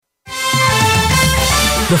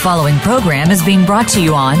The following program is being brought to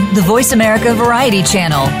you on the Voice America Variety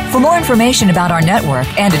Channel. For more information about our network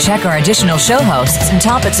and to check our additional show hosts and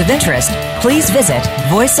topics of interest, please visit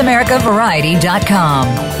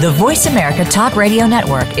voiceamericavariety.com. The Voice America Talk Radio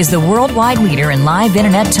Network is the worldwide leader in live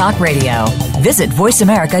Internet talk radio. Visit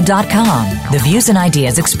voiceamerica.com. The views and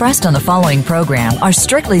ideas expressed on the following program are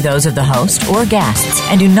strictly those of the host or guests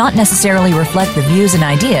and do not necessarily reflect the views and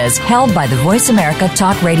ideas held by the Voice America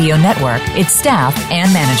Talk Radio Network, its staff, and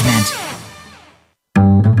management.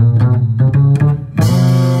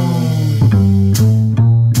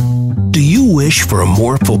 Do you wish for a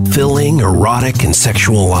more fulfilling, erotic, and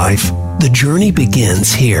sexual life? The journey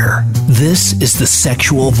begins here. This is The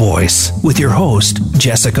Sexual Voice with your host,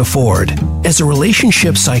 Jessica Ford. As a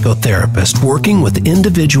relationship psychotherapist working with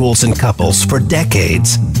individuals and couples for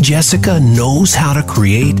decades, Jessica knows how to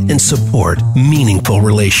create and support meaningful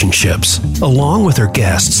relationships. Along with her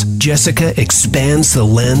guests, Jessica expands the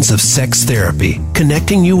lens of sex therapy,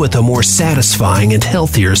 connecting you with a more satisfying and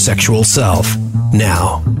healthier sexual self.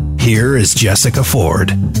 Now, here is Jessica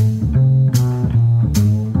Ford.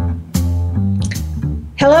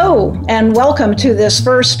 Hello, and welcome to this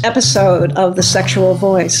first episode of The Sexual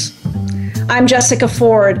Voice. I'm Jessica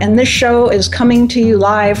Ford, and this show is coming to you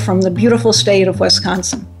live from the beautiful state of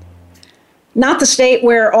Wisconsin. Not the state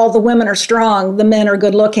where all the women are strong, the men are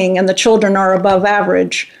good looking, and the children are above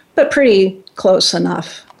average, but pretty close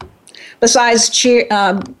enough. Besides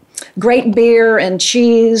great beer and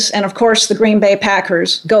cheese, and of course the Green Bay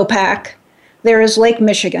Packers, go Pack, there is Lake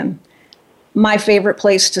Michigan, my favorite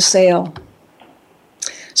place to sail.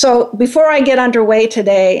 So before I get underway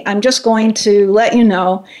today, I'm just going to let you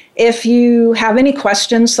know if you have any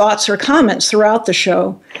questions, thoughts, or comments throughout the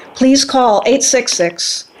show, please call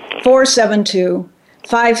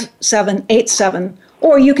 866-472-5787,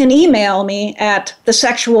 or you can email me at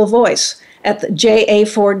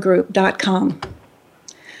thesexualvoice@jafordgroup.com.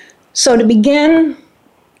 So to begin,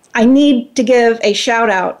 I need to give a shout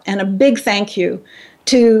out and a big thank you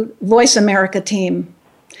to Voice America team,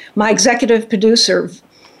 my executive producer,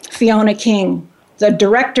 Fiona King, the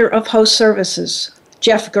Director of Host Services,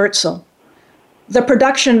 Jeff Gertzel, the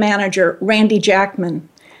production manager, Randy Jackman,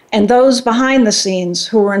 and those behind the scenes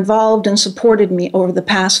who were involved and supported me over the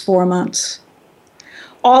past 4 months.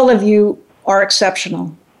 All of you are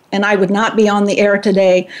exceptional, and I would not be on the air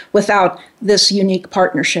today without this unique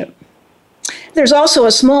partnership. There's also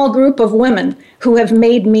a small group of women who have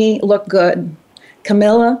made me look good.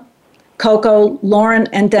 Camilla, Coco, Lauren,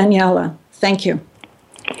 and Daniela, thank you.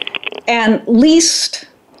 And least,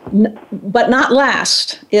 but not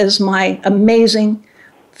last, is my amazing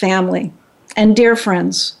family and dear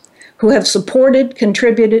friends who have supported,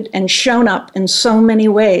 contributed, and shown up in so many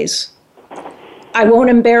ways. I won't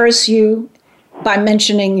embarrass you by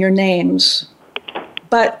mentioning your names,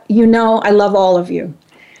 but you know I love all of you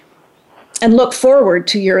and look forward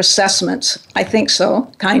to your assessments. I think so,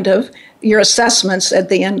 kind of, your assessments at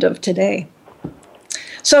the end of today.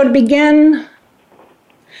 So to begin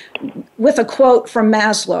with a quote from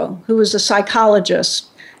Maslow, who is a psychologist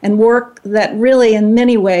and work that really in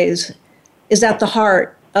many ways is at the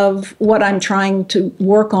heart of what I'm trying to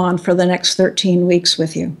work on for the next 13 weeks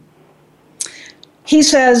with you. He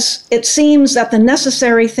says, "It seems that the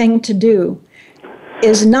necessary thing to do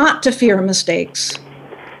is not to fear mistakes,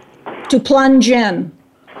 to plunge in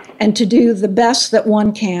and to do the best that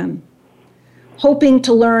one can, hoping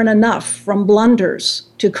to learn enough from blunders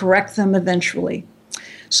to correct them eventually."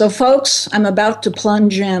 So folks, I'm about to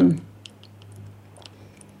plunge in.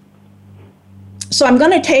 So I'm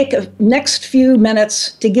going to take the next few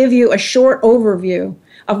minutes to give you a short overview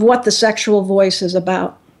of what The Sexual Voice is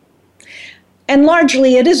about. And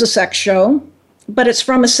largely it is a sex show, but it's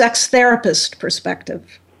from a sex therapist perspective.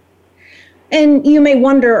 And you may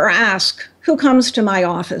wonder or ask, who comes to my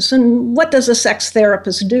office and what does a sex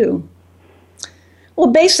therapist do? Well,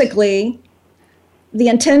 basically, the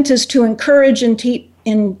intent is to encourage and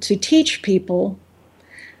to teach people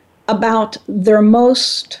about their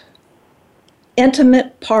most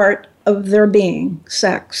intimate part of their being,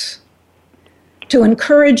 sex. To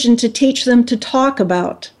encourage and to teach them to talk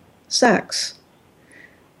about sex.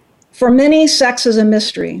 For many, sex is a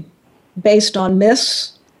mystery based on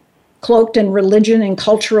myths, cloaked in religion and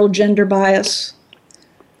cultural gender bias,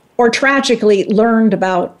 or tragically learned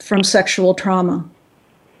about from sexual trauma.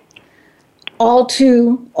 All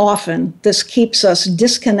too often, this keeps us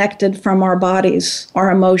disconnected from our bodies,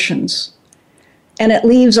 our emotions, and it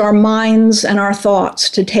leaves our minds and our thoughts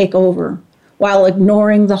to take over while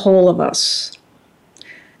ignoring the whole of us.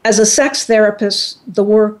 As a sex therapist, the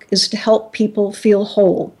work is to help people feel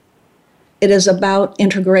whole. It is about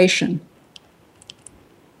integration.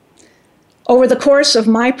 Over the course of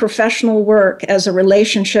my professional work as a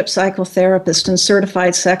relationship psychotherapist and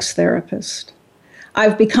certified sex therapist,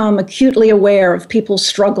 I've become acutely aware of people's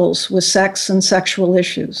struggles with sex and sexual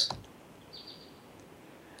issues.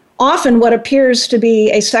 Often what appears to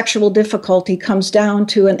be a sexual difficulty comes down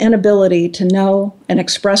to an inability to know and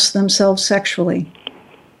express themselves sexually.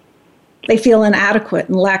 They feel inadequate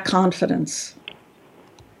and lack confidence.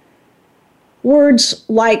 Words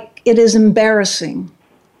like it is embarrassing,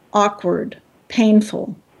 awkward,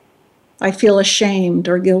 painful, I feel ashamed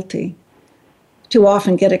or guilty, too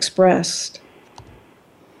often get expressed.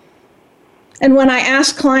 And when I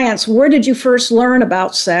ask clients, where did you first learn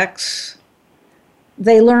about sex?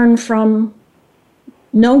 They learn from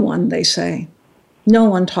no one, they say. No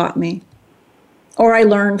one taught me. Or I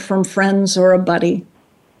learned from friends or a buddy.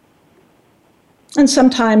 And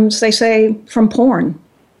sometimes they say from porn.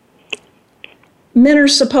 Men are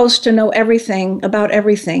supposed to know everything about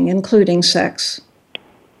everything, including sex.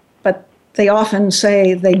 But they often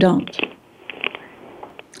say they don't.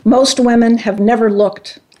 Most women have never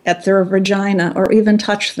looked at their vagina or even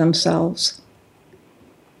touched themselves.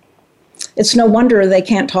 It's no wonder they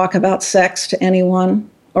can't talk about sex to anyone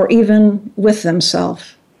or even with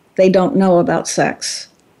themselves. They don't know about sex.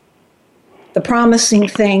 The promising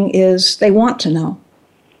thing is they want to know,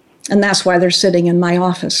 and that's why they're sitting in my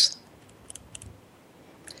office.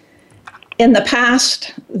 In the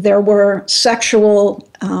past, there were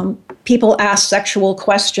people asked sexual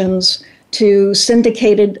questions to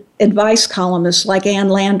syndicated advice columnists like Ann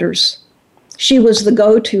Landers. She was the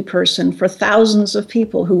go-to person for thousands of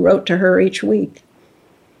people who wrote to her each week.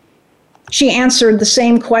 She answered the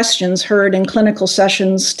same questions heard in clinical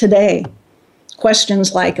sessions today.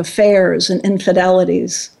 Questions like affairs and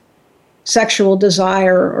infidelities, sexual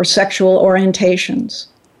desire or sexual orientations,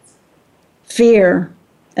 fear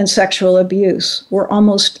and sexual abuse were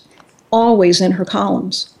almost always in her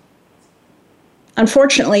columns.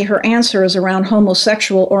 Unfortunately, her answers around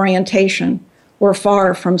homosexual orientation were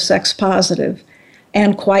far from sex positive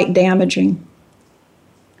and quite damaging.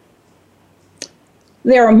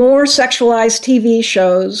 There are more sexualized TV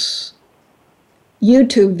shows,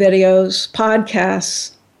 YouTube videos,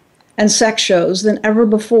 podcasts, and sex shows than ever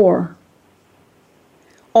before,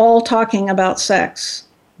 all talking about sex,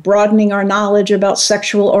 broadening our knowledge about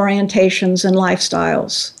sexual orientations and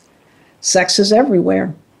lifestyles. Sex is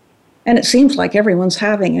everywhere, and it seems like everyone's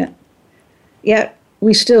having it. Yet,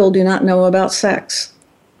 we still do not know about sex.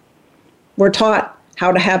 We're taught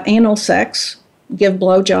how to have anal sex, give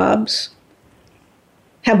blowjobs,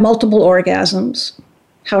 have multiple orgasms,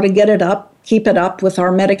 how to get it up, keep it up with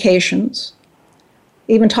our medications,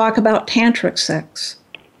 even talk about tantric sex.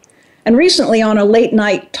 And recently on a late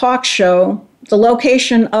night talk show, the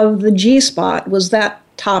location of the G-spot was that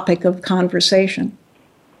topic of conversation.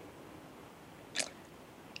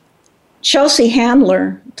 Chelsea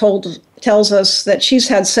Handler tells us that she's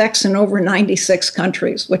had sex in over 96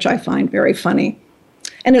 countries, which I find very funny.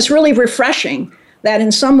 And it's really refreshing that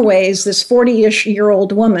in some ways this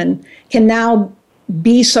 40-ish-year-old woman can now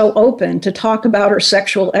be so open to talk about her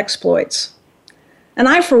sexual exploits. And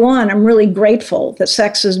I, for one, am really grateful that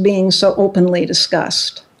sex is being so openly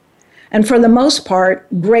discussed. And for the most part,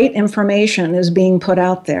 great information is being put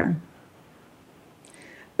out there.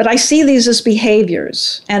 But I see these as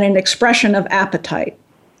behaviors and an expression of appetite.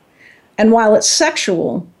 And while it's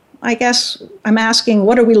sexual, I guess I'm asking,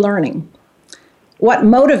 what are we learning? What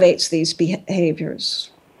motivates these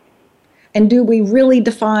behaviors? And do we really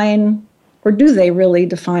define, or do they really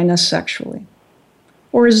define us sexually?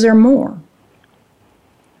 Or is there more?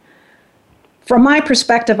 From my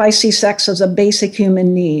perspective, I see sex as a basic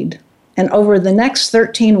human need. And over the next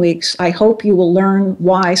 13 weeks, I hope you will learn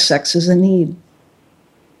why sex is a need.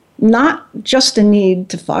 Not just a need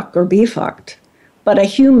to fuck or be fucked, but a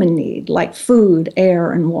human need like food,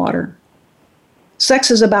 air, and water.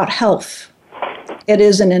 Sex is about health. It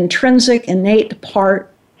is an intrinsic, innate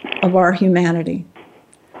part of our humanity.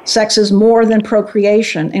 Sex is more than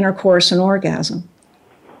procreation, intercourse, and orgasm.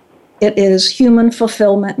 It is human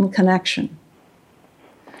fulfillment and connection.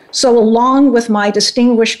 So along with my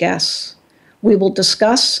distinguished guests, we will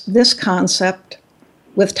discuss this concept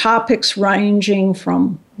with topics ranging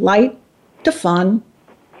from light to fun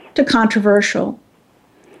to controversial,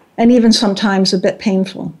 and even sometimes a bit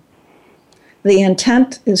painful. The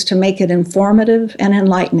intent is to make it informative and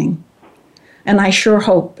enlightening, and I sure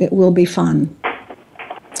hope it will be fun.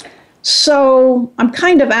 So I'm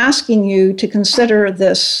kind of asking you to consider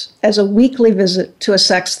this as a weekly visit to a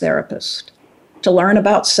sex therapist, to learn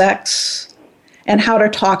about sex and how to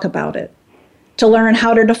talk about it, to learn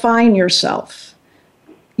how to define yourself,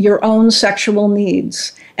 your own sexual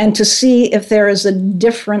needs and to see if there is a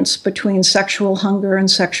difference between sexual hunger and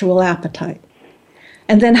sexual appetite.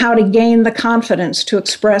 And then how to gain the confidence to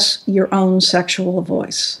express your own sexual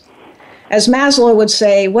voice. As Maslow would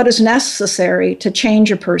say, what is necessary to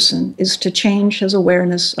change a person is to change his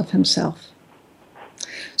awareness of himself.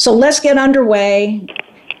 So let's get underway.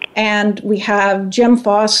 And we have Jim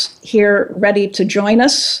Pfaus here ready to join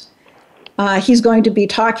us. He's going to be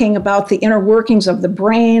talking about the inner workings of the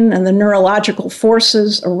brain and the neurological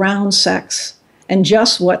forces around sex and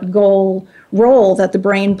just what role that the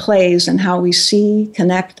brain plays in how we see,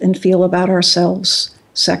 connect, and feel about ourselves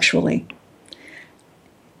sexually.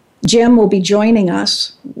 Jim will be joining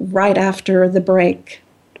us right after the break.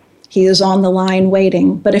 He is on the line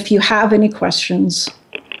waiting, but if you have any questions,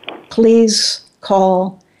 please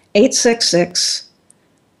call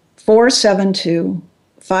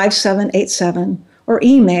 866-472-5787 or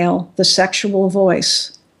email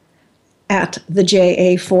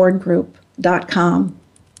thesexualvoice@thejafordgroup.com.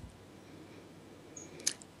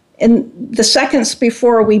 In the seconds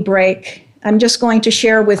before we break, I'm just going to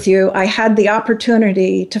share with you, I had the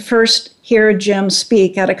opportunity to first hear Jim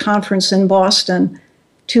speak at a conference in Boston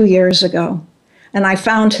 2 years ago. And I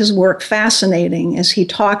found his work fascinating as he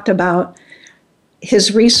talked about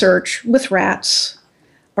his research with rats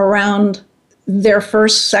around their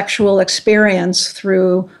first sexual experience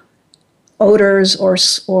through odors or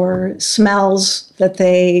smells that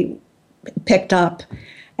they picked up,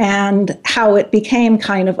 and how it became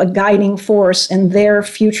kind of a guiding force in their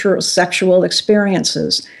future sexual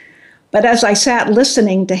experiences. But as I sat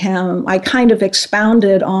listening to him, I kind of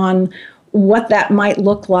expounded on what that might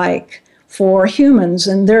look like for humans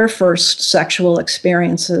in their first sexual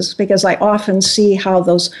experiences, because I often see how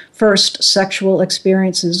those first sexual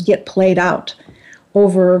experiences get played out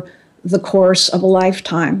over the course of a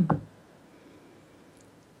lifetime.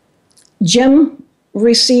 Jim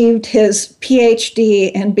received his PhD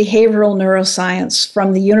in behavioral neuroscience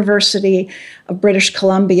from the University of British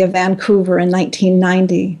Columbia, Vancouver in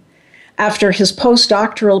 1990. After his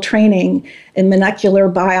postdoctoral training in molecular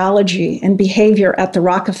biology and behavior at the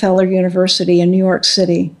Rockefeller University in New York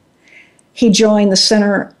City, he joined the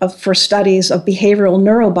Center for Studies of Behavioral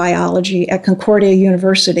Neurobiology at Concordia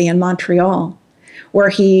University in Montreal, where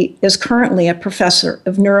he is currently a professor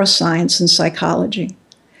of neuroscience and psychology.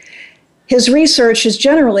 His research is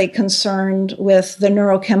generally concerned with the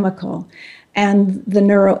neurochemical and the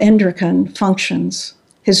neuroendocrine functions.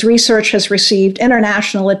 His research has received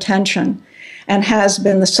international attention and has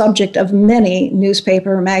been the subject of many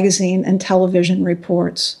newspaper, magazine, and television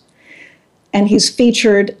reports. And he's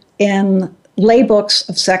featured in lay books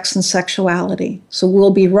of sex and sexuality. So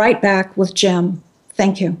we'll be right back with Jim.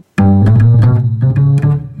 Thank you.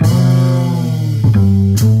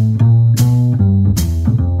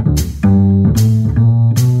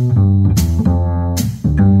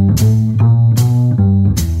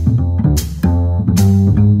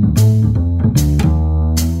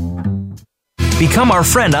 Become our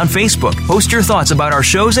friend on Facebook. Post your thoughts about our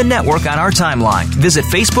shows and network on our timeline. Visit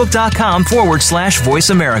facebook.com/Voice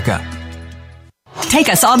America. Take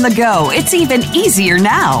us on the go. It's even easier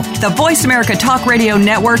now. The Voice America Talk Radio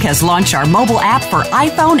Network has launched our mobile app for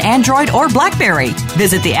iPhone, Android, or BlackBerry.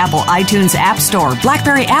 Visit the Apple iTunes App Store,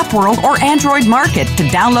 BlackBerry App World, or Android Market to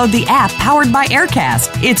download the app powered by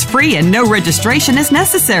Aircast. It's free and no registration is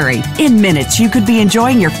necessary. In minutes, you could be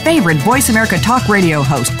enjoying your favorite Voice America Talk Radio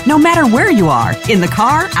host, no matter where you are, in the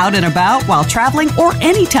car, out and about, while traveling, or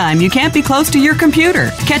anytime you can't be close to your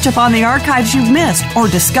computer. Catch up on the archives you've missed or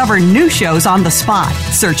discover new shows on the spot.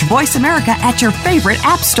 Search Voice America at your favorite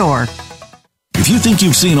app store. If you think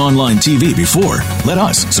you've seen online TV before, let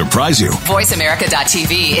us surprise you.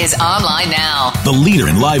 VoiceAmerica.tv is online now. The leader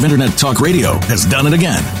in live internet talk radio has done it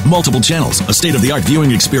again. Multiple channels, a state-of-the-art viewing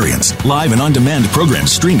experience, live and on-demand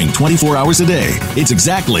programs streaming 24 hours a day. It's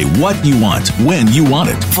exactly what you want, when you want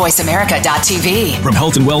it. VoiceAmerica.tv. From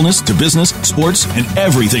health and wellness to business, sports, and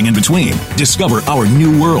everything in between. Discover our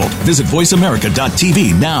new world. Visit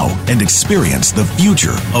VoiceAmerica.tv now and experience the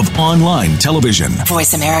future of online television.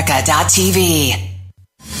 VoiceAmerica.tv.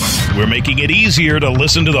 We're making it easier to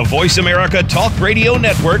listen to the Voice America Talk Radio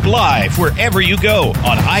Network live wherever you go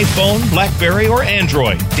on iPhone, BlackBerry, or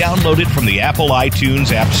Android. Download it from the Apple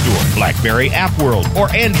iTunes App Store, BlackBerry App World, or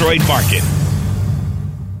Android Market.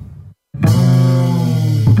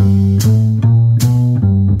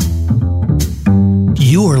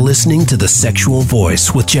 You are listening to The Sexual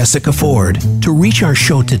Voice with Jessica Ford. To reach our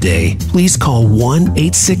show today, please call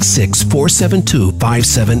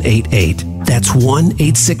 1-866-472-5788. That's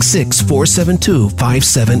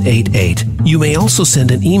 1-866-472-5788. You may also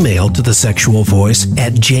send an email to The Sexual Voice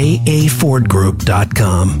at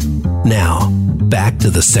jafordgroup.com. Now, back to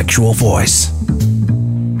The Sexual Voice.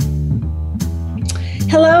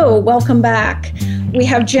 Hello, welcome back. We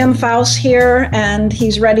have Jim Pfaus here, and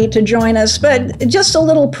he's ready to join us. But just a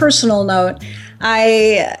little personal note.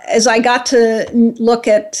 As I got to look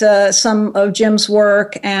at some of Jim's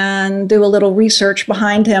work and do a little research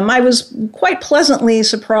behind him, I was quite pleasantly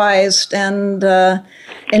surprised and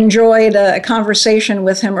enjoyed a conversation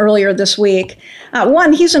with him earlier this week.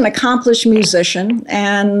 One, he's an accomplished musician,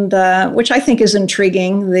 and which I think is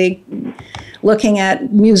intriguing, looking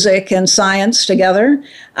at music and science together.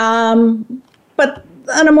 But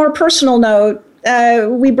on a more personal note,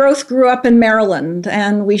 we both grew up in Maryland,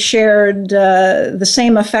 and we shared the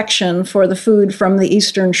same affection for the food from the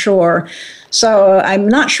Eastern Shore. So I'm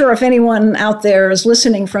not sure if anyone out there is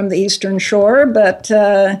listening from the Eastern Shore, but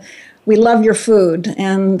we love your food,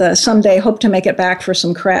 and someday hope to make it back for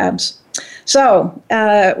some crabs. So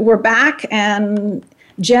we're back, and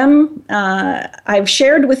Jim, I've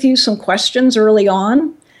shared with you some questions early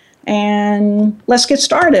on, and let's get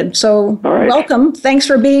started. So welcome. Thanks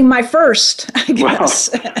for being my first, I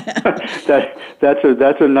guess. Wow.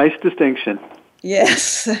 That's a nice distinction.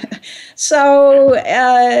 Yes. So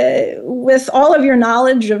with all of your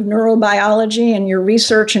knowledge of neurobiology and your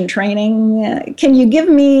research and training, can you give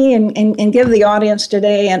me and give the audience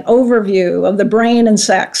today an overview of the brain and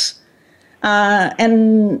sex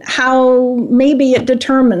and how maybe it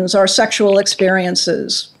determines our sexual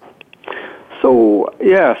experiences? So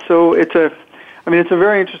it's a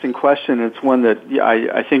very interesting question. It's one that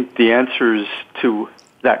I think the answers to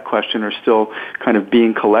that question are still kind of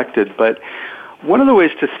being collected. But one of the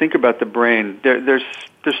ways to think about the brain, there's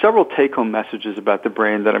several take-home messages about the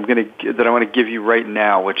brain that I want to give you right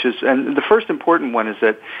now. And the first important one is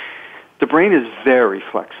that the brain is very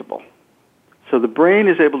flexible. So the brain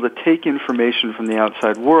is able to take information from the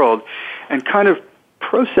outside world and kind of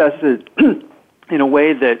process it in a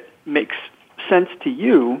way that makes sense to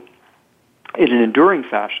you in an enduring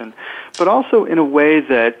fashion, but also in a way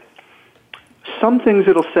that some things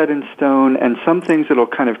it'll set in stone and some things it'll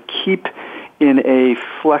kind of keep in a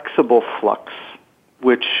flexible flux,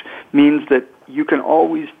 which means that you can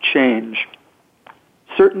always change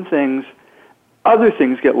certain things, other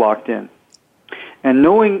things get locked in. And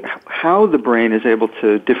knowing how the brain is able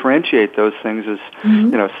to differentiate those things is,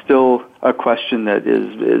 still a question that is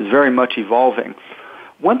very much evolving.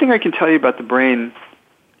 One thing I can tell you about the brain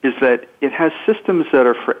is that it has systems that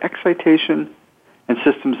are for excitation and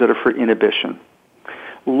systems that are for inhibition.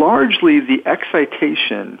 Largely, the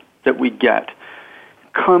excitation that we get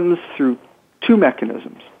comes through two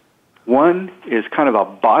mechanisms. One is kind of a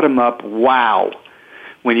bottom-up wow.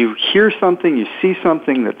 When you hear something, you see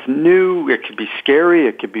something that's new, it could be scary,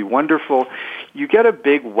 it could be wonderful, you get a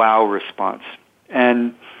big wow response.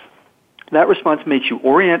 And that response makes you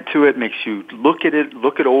orient to it, makes you look at it,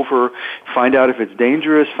 look it over, find out if it's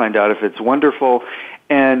dangerous, find out if it's wonderful,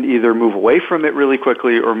 and either move away from it really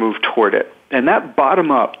quickly or move toward it. And that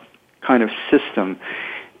bottom-up kind of system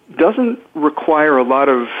doesn't require a lot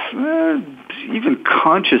of even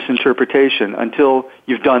conscious interpretation until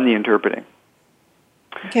you've done the interpreting.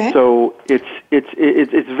 Okay. So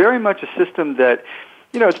it's very much a system that,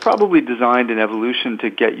 it's probably designed in evolution to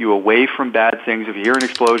get you away from bad things. If you hear an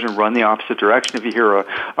explosion, run the opposite direction. If you hear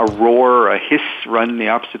a roar or a hiss, run in the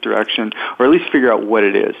opposite direction, or at least figure out what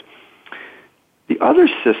it is. The other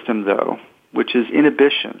system, though, which is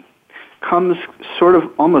inhibition, comes sort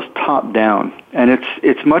of almost top down, and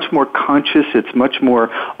it's much more conscious, it's much more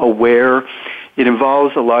aware. It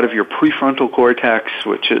involves a lot of your prefrontal cortex,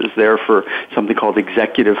 which is there for something called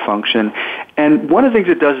executive function. And one of the things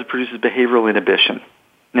it does is produces behavioral inhibition.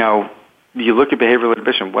 Now, you look at behavioral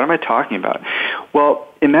inhibition, what am I talking about? Well,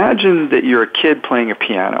 imagine that you're a kid playing a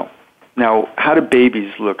piano. Now, how do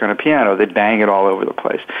babies look on a piano? They bang it all over the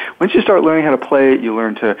place. Once you start learning how to play it, you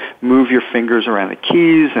learn to move your fingers around the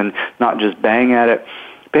keys and not just bang at it.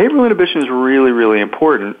 Behavioral inhibition is really, really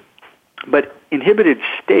important, but inhibited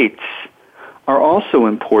states are also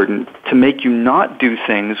important to make you not do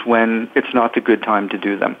things when it's not the good time to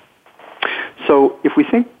do them. So if we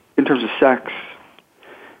think in terms of sex,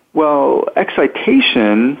 well,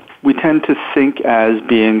 excitation we tend to think as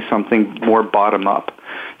being something more bottom-up.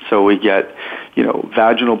 So we get,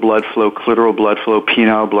 vaginal blood flow, clitoral blood flow,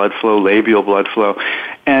 penile blood flow, labial blood flow.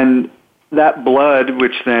 And that blood,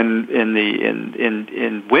 which then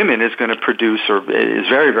in women is going to produce, or is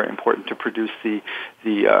very, very important to produce the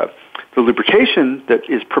lubrication that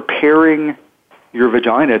is preparing your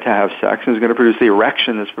vagina to have sex, and is going to produce the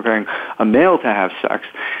erection that's preparing a male to have sex,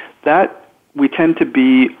 that we tend to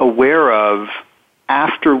be aware of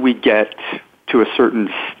after we get to a certain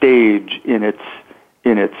stage in its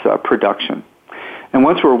production. And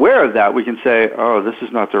once we're aware of that, we can say, oh, this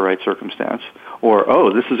is not the right circumstance. Or,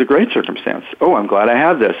 oh, this is a great circumstance. Oh, I'm glad I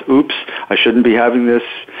have this. Oops, I shouldn't be having this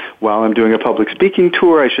while I'm doing a public speaking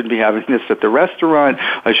tour. I shouldn't be having this at the restaurant.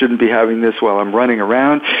 I shouldn't be having this while I'm running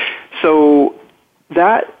around. So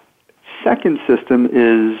that second system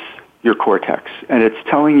is your cortex, and it's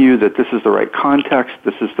telling you that this is the right context,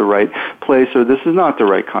 this is the right place, or this is not the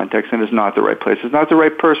right context, and it's not the right place, it's not the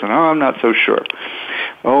right person. Oh, I'm not so sure.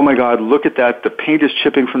 Oh my God, look at that, the paint is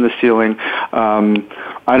chipping from the ceiling.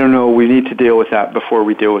 I don't know, we need to deal with that before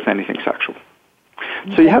we deal with anything sexual.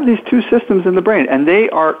 So you have these two systems in the brain, and they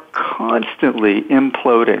are constantly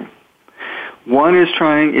imploding. One is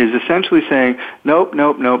essentially saying, nope,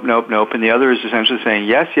 nope, nope, nope, nope, and the other is essentially saying,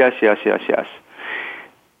 yes, yes, yes, yes, yes.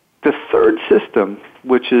 The third system,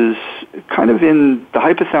 which is kind of in the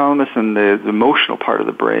hypothalamus and the emotional part of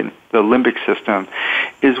the brain, the limbic system,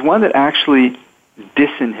 is one that actually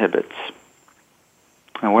disinhibits.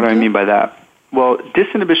 And what do I mean by that? Well,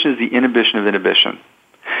 disinhibition is the inhibition of inhibition.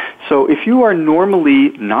 So if you are normally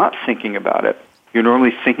not thinking about it, you're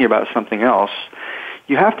normally thinking about something else,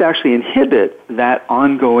 you have to actually inhibit that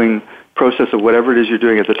ongoing process of whatever it is you're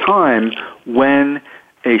doing at the time when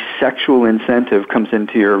a sexual incentive comes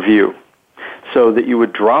into your view, so that you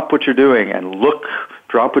would drop what you're doing and look,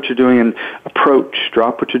 drop what you're doing and approach,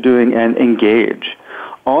 drop what you're doing and engage.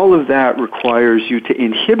 All of that requires you to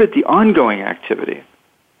inhibit the ongoing activity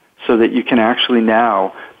so that you can actually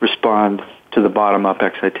now respond to the bottom-up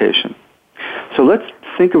excitation. So let's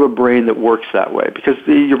think of a brain that works that way, because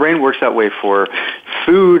your brain works that way for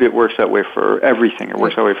food, it works that way for everything. It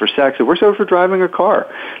works that way for sex, it works that way for driving a car,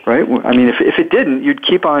 right? I mean, if it didn't, you'd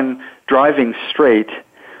keep on driving straight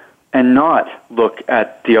and not look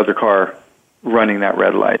at the other car running that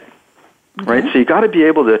red light, right? So you got to be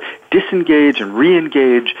able to disengage and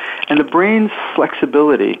re-engage, and the brain's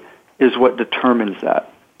flexibility is what determines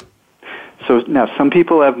that. So now some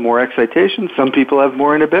people have more excitation, some people have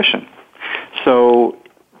more inhibition. So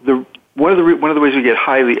one of the ways we get a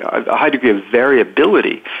high degree of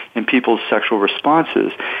variability in people's sexual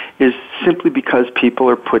responses is simply because people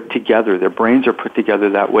are put together. Their brains are put together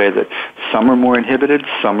that way, that some are more inhibited,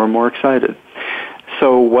 some are more excited.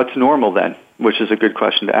 So what's normal then? Which is a good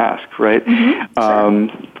question to ask, right?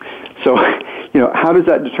 Mm-hmm. So, how does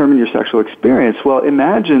that determine your sexual experience? Well,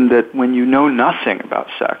 imagine that when you know nothing about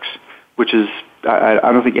sex, which is, I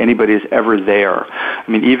don't think anybody is ever there. I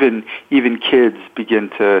mean, even kids begin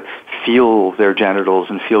to feel their genitals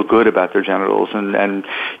and feel good about their genitals and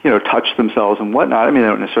touch themselves and whatnot. I mean, they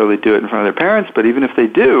don't necessarily do it in front of their parents, but even if they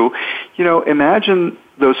do, imagine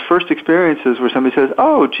those first experiences where somebody says,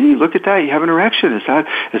 "Oh, gee, look at that! You have an erection. Is that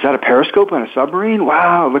a periscope on a submarine?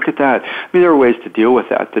 Wow, look at that!" I mean, there are ways to deal with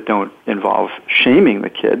that don't involve shaming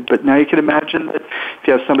the kid. But now you can imagine that if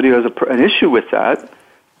you have somebody who has an issue with that,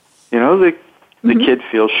 the kid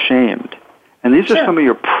feels shamed. And these are some of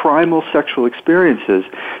your primal sexual experiences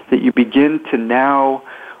that you begin to now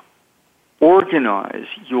organize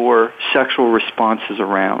your sexual responses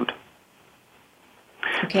around.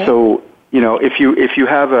 Okay. So, if you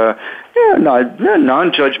have a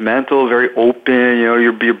non-judgmental, very open,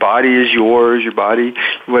 your body is yours, your body,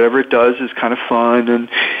 whatever it does is kind of fun. And,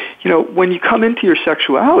 when you come into your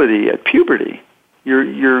sexuality at puberty,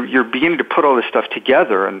 you're beginning to put all this stuff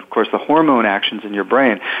together, and of course the hormone actions in your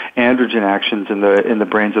brain, androgen actions in the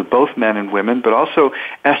brains of both men and women, but also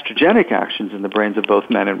estrogenic actions in the brains of both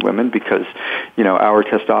men and women, because our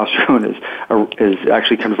testosterone is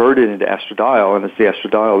actually converted into estradiol, and it's the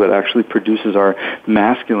estradiol that actually produces our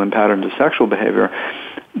masculine patterns of sexual behavior.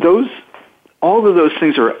 All of those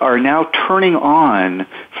things are now turning on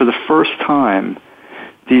for the first time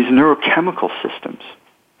these neurochemical systems,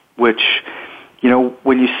 which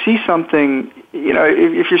when you see something,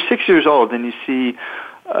 if you're 6 years old and you see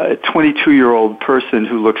a 22-year-old person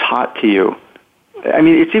who looks hot to you, I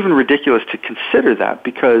mean, it's even ridiculous to consider that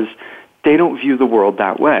because they don't view the world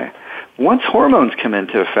that way. Once hormones come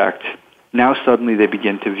into effect, now suddenly they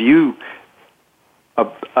begin to view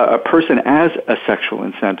a person as a sexual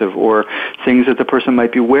incentive, or things that the person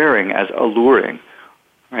might be wearing as alluring.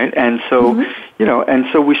 Right, and so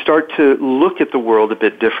so we start to look at the world a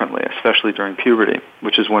bit differently, especially during puberty,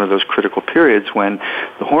 which is one of those critical periods when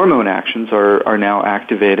the hormone actions are now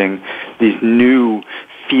activating these new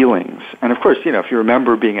feelings. And of course, if you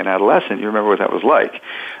remember being an adolescent, you remember what that was like.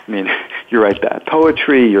 I mean, you write bad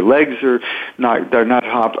poetry, your legs are not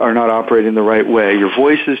operating the right way, your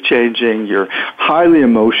voice is changing, you're highly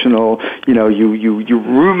emotional, you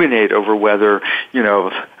ruminate over whether,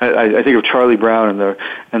 I think of Charlie Brown and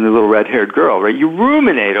the little red-haired girl, right? You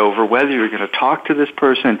ruminate over whether you're going to talk to this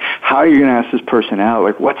person, how you're going to ask this person out,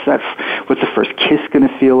 like what's the first kiss going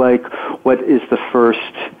to feel like, what is the first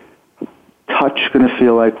touch going to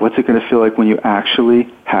feel like, what's it going to feel like when you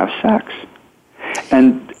actually have sex.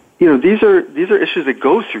 And these are issues that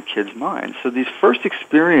go through kids' minds. So these first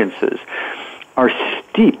experiences are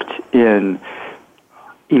steeped in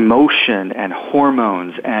emotion and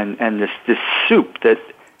hormones and this soup that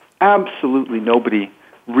absolutely nobody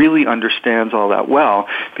really understands all that well,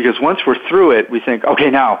 because once we're through it, we think, okay,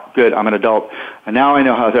 now, good, I'm an adult, and now I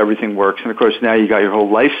know how everything works. And of course, now you got your whole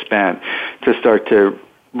lifespan to start to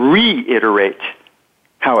reiterate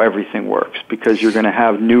how everything works, because you're going to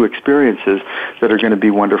have new experiences that are going to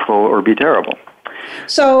be wonderful or be terrible.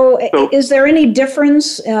 So is there any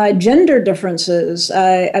difference, gender differences?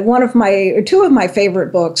 Two of my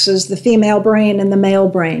favorite books is The Female Brain and The Male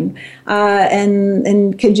Brain.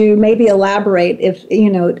 And could you maybe elaborate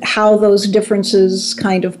how those differences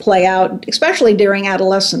kind of play out, especially during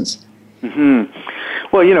adolescence? Mm-hmm.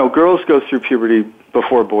 Well, girls go through puberty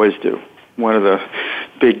before boys do. One of the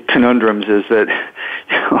big conundrums is that,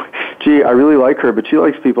 gee, I really like her, but she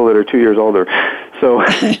likes people that are 2 years older. So,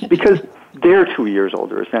 because they're 2 years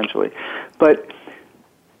older, essentially. But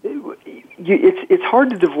it's hard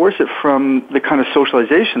to divorce it from the kind of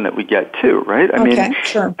socialization that we get, too, right?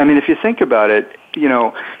 Sure. I mean, if you think about it,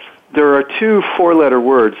 there are 2 four-letter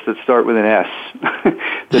words that start with an S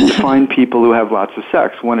that define people who have lots of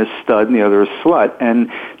sex. One is stud and the other is slut. And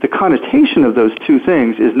the connotation of those 2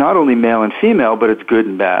 things is not only male and female, but it's good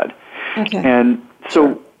and bad. Okay. And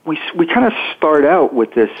so we kind of start out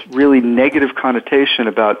with this really negative connotation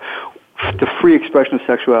about the free expression of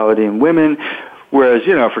sexuality in women, whereas,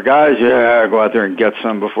 for guys, go out there and get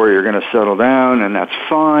some before you're going to settle down, and that's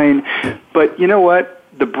fine. But you know what?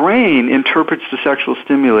 The brain interprets the sexual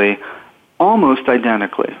stimuli almost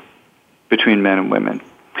identically between men and women.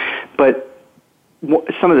 But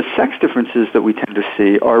some of the sex differences that we tend to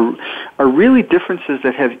see are really differences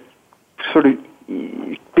that have sort of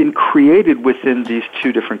been created within these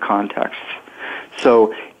 2 different contexts.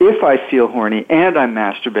 So if I feel horny and I'm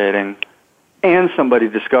masturbating and somebody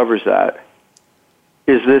discovers that,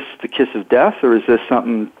 is this the kiss of death or is this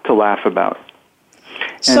something to laugh about?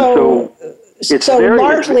 And so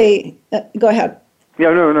largely, go ahead.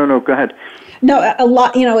 Yeah, no, go ahead. No, a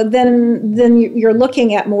lot, then you're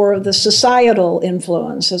looking at more of the societal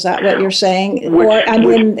influence. Is that what you're saying?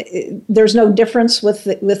 There's no difference with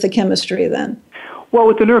the chemistry then? Well,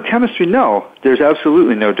 with the neurochemistry, no. There's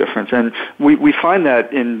absolutely no difference. And we find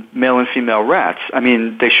that in male and female rats. I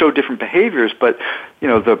mean, they show different behaviors, but,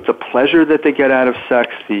 the pleasure that they get out of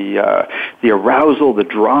sex, the arousal, the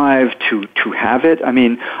drive to have it. I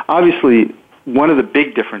mean, obviously, one of the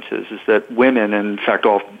big differences is that women, and in fact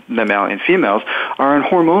all mammalian females, are on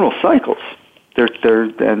hormonal cycles. Their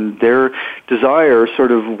desire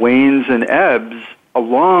sort of wanes and ebbs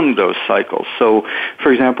along those cycles. So,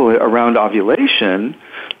 for example, around ovulation,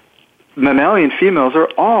 mammalian females are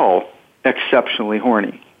all exceptionally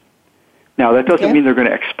horny. Now, that doesn't mean they're going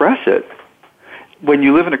to express it. When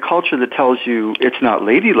you live in a culture that tells you it's not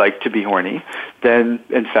ladylike to be horny, then,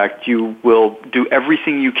 in fact, you will do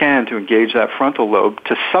everything you can to engage that frontal lobe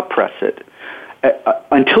to suppress it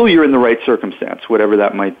until you're in the right circumstance, whatever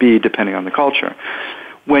that might be, depending on the culture.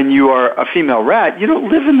 When you are a female rat, you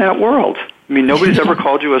don't live in that world. I mean, nobody's ever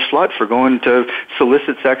called you a slut for going to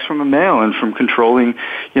solicit sex from a male and from controlling,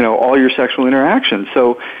 all your sexual interactions.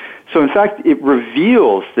 So in fact, it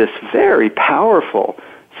reveals this very powerful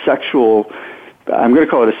sexual, I'm going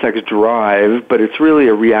to call it a sex drive, but it's really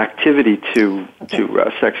a reactivity to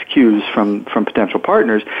sex cues from potential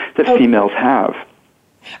partners that females have.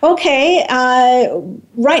 Okay,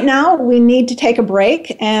 right now we need to take a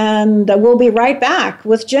break, and we'll be right back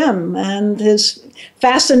with Jim and his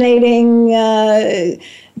fascinating,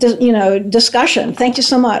 discussion. Thank you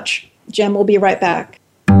so much, Jim. We'll be right back.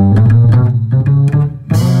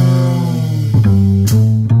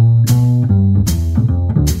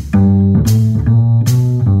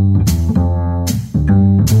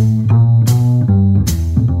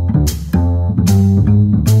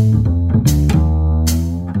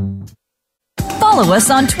 Follow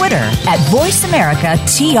us on Twitter at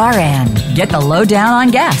VoiceAmericaTRN. Get the lowdown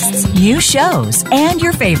on guests, new shows, and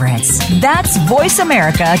your favorites. That's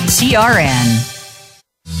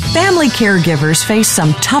VoiceAmericaTRN. Family caregivers face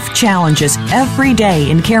some tough challenges every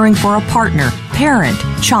day in caring for a partner, parent,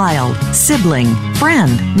 child, sibling,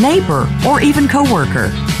 friend, neighbor, or even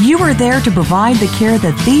coworker. You are there to provide the care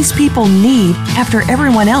that these people need after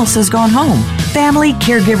everyone else has gone home. Family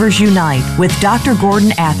Caregivers Unite with Dr.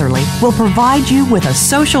 Gordon Atherley will provide you with a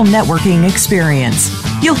social networking experience.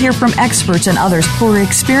 You'll hear from experts and others who are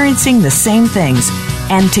experiencing the same things,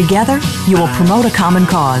 and together you will promote a common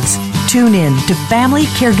cause. Tune in to Family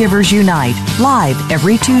Caregivers Unite, live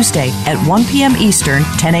every Tuesday at 1 p.m. Eastern,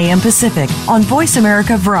 10 a.m. Pacific on Voice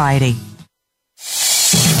America Variety.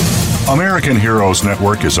 American Heroes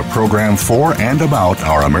Network is a program for and about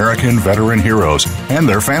our American veteran heroes and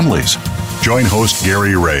their families. Join host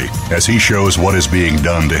Gary Ray as he shows what is being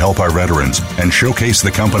done to help our veterans and showcase the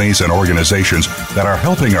companies and organizations that are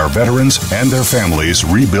helping our veterans and their families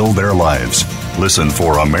rebuild their lives. Listen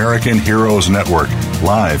for American Heroes Network,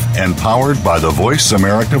 live and powered by the Voice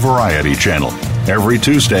America Variety Channel, every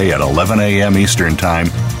Tuesday at 11 a.m. Eastern Time,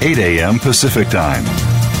 8 a.m. Pacific Time.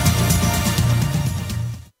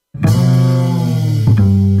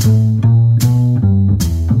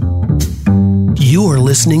 You are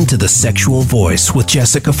listening to The Sexual Voice with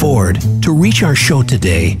Jessica Ford. To reach our show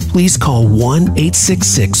today, please call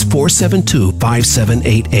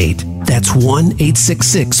 1-866-472-5788. That's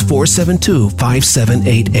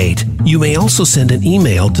 1-866-472-5788. You may also send an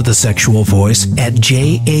email to The Sexual Voice at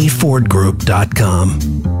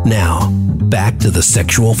jafordgroup.com. Now, back to The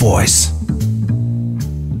Sexual Voice.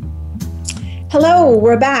 Hello,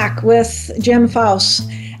 we're back with Jim Pfaus.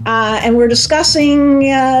 And we're discussing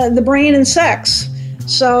the brain and sex.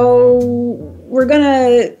 So we're going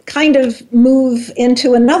to kind of move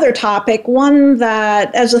into another topic, one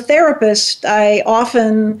that, as a therapist, I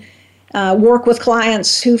often work with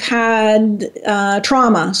clients who've had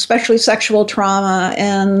trauma, especially sexual trauma,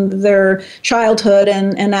 in their childhood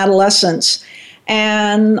and adolescence.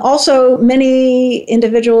 And also, many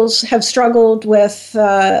individuals have struggled with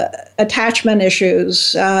attachment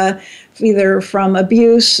issues, either from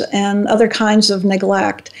abuse and other kinds of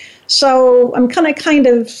neglect. So I'm kind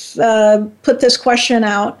of put this question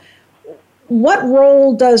out. What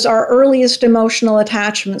role does our earliest emotional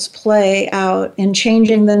attachments play out in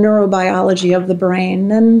changing the neurobiology of the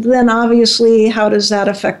brain? And then obviously, how does that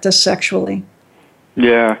affect us sexually?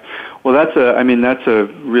 Yeah, well, that's a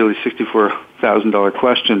really $64,000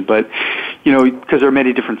 question, but, because there are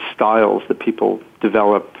many different styles that people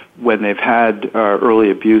develop when they've had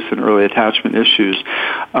early abuse and early attachment issues.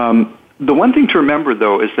 The one thing to remember,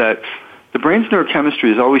 though, is that the brain's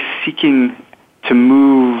neurochemistry is always seeking to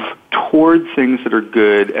move toward things that are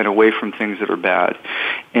good and away from things that are bad.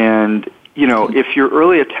 And, if your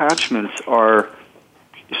early attachments are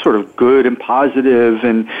sort of good and positive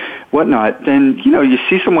and whatnot, then, you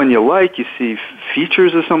see someone you like, you see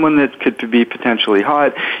features of someone that could be potentially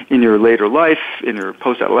hot in your later life, in your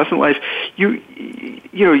post-adolescent life, you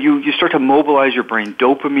start to mobilize your brain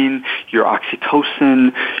dopamine, your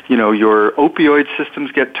oxytocin, your opioid systems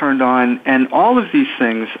get turned on, and all of these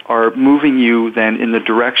things are moving you then in the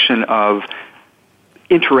direction of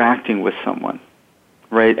interacting with someone,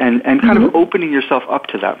 right? And kind of opening yourself up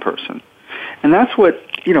to that person. And that's what,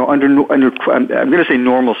 under I'm going to say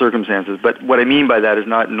normal circumstances, but what I mean by that is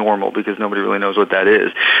not normal because nobody really knows what that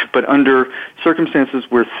is. But under circumstances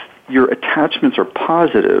where your attachments are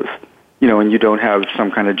positive, and you don't have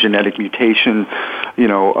some kind of genetic mutation,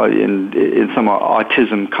 in some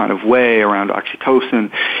autism kind of way around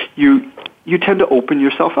oxytocin, you tend to open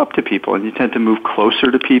yourself up to people, and you tend to move closer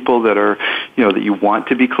to people that are, that you want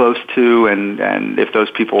to be close to, and if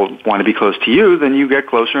those people want to be close to you, then you get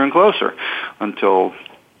closer and closer until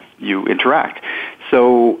you interact.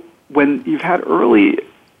 So when you've had early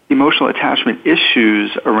emotional attachment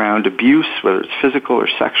issues around abuse, whether it's physical or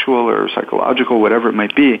sexual or psychological, whatever it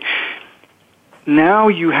might be, now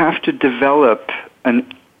you have to develop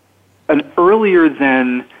an earlier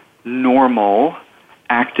than normal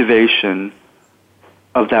activation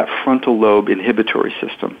of that frontal lobe inhibitory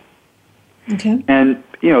system. Okay. And,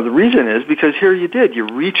 the reason is because here you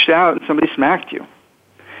reached out and somebody smacked you.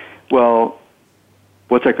 Well,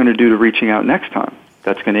 what's that going to do to reaching out next time?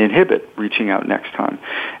 That's going to inhibit reaching out next time.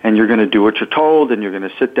 And you're going to do what you're told, and you're going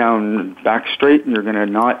to sit down back straight, and you're going to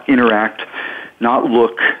not interact, not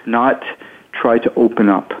look, not try to open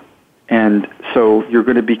up. And so you're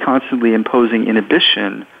going to be constantly imposing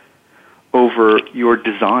inhibition over your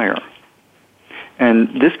desire.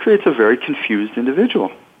 And this creates a very confused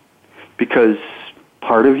individual because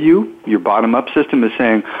part of you, your bottom-up system is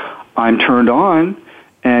saying, I'm turned on,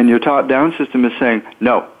 and your top-down system is saying,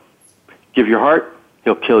 no, give your heart,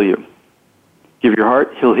 he'll kill you. Give your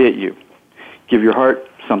heart, he'll hit you. give your heart,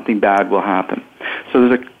 something bad will happen.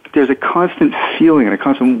 So there's a constant feeling and a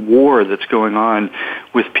constant war that's going on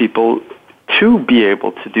with people to be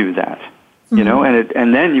able to do that, you know,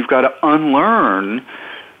 and then you've got to unlearn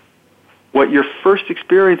what your first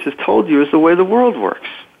experience has told you is the way the world works.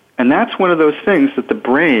 And that's one of those things that the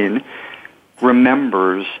brain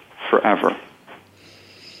remembers forever.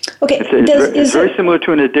 Okay, it's very similar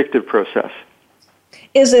to an addictive process.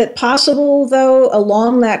 Is it possible, though,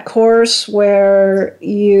 along that course where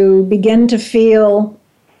you begin to feel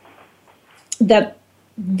that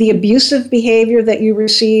the abusive behavior that you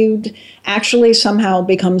received actually somehow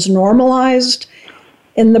becomes normalized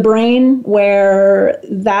in the brain, where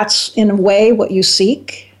that's, in a way, what you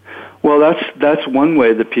seek? Well, that's one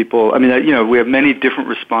way that people, I mean, you know, we have many different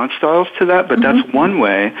response styles to that, but that's one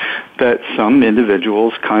way that some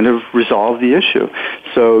individuals kind of resolve the issue.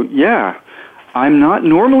 So, yeah, I'm not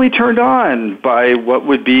normally turned on by what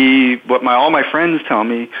would be, what all my friends tell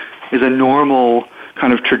me is a normal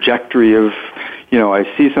kind of trajectory of, you know, I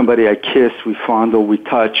see somebody, I kiss, we fondle, we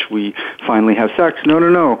touch, we finally have sex. No.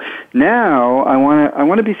 Now I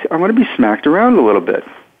want to be smacked around a little bit.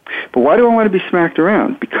 But why do I want to be smacked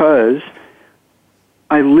around? Because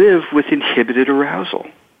I live with inhibited arousal.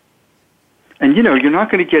 And, you know, you're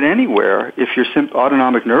not going to get anywhere if your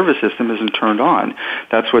autonomic nervous system isn't turned on.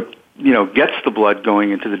 That's what, you know, gets the blood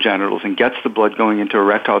going into the genitals and gets the blood going into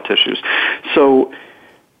erectile tissues. So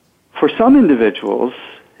for some individuals,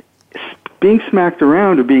 being smacked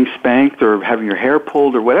around or being spanked or having your hair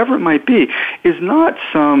pulled or whatever it might be is not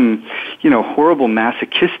some, you know, horrible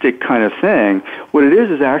masochistic kind of thing. What it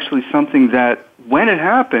is actually something that, when it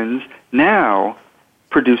happens, now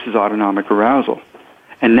produces autonomic arousal.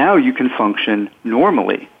 And now you can function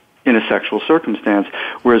normally in a sexual circumstance,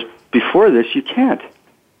 whereas before this you can't.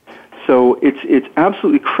 So it's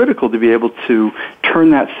absolutely critical to be able to turn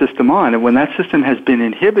that system on. And when that system has been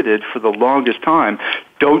inhibited for the longest time,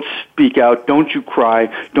 don't speak out, don't you cry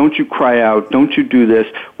out, don't you do this.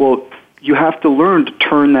 Well, you have to learn to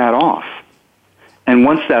turn that off. And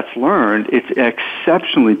once that's learned, it's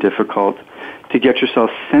exceptionally difficult to get yourself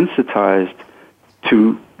sensitized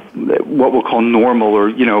to what we'll call normal, or,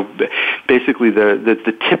 you know, basically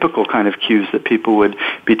the typical kind of cues that people would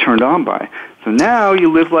be turned on by. So now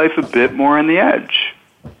you live life a bit more on the edge,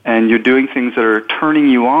 and you're doing things that are turning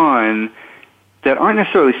you on that aren't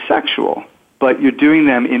necessarily sexual, but you're doing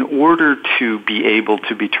them in order to be able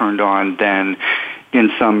to be turned on then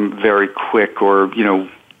in some very quick or, you know,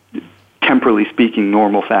 temporally speaking,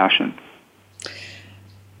 normal fashion.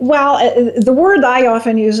 Well, the word I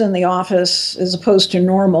often use in the office as opposed to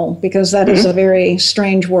normal, because that is a very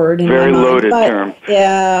strange word in very my mind. Loaded term.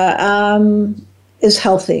 Yeah, is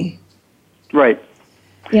healthy. Right.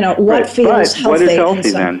 You know, what feels healthy? What is healthy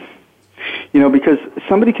then? You know, because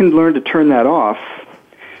somebody can learn to turn that off,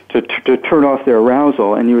 to turn off their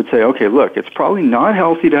arousal, and you would say, okay, look, it's probably not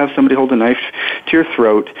healthy to have somebody hold a knife to your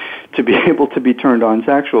throat to be able to be turned on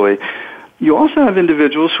sexually. You also have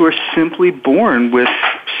individuals who are simply born with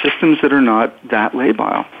systems that are not that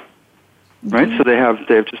labile, right? So they have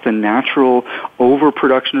just a natural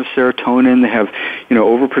overproduction of serotonin. They have, you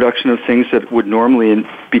know, overproduction of things that would normally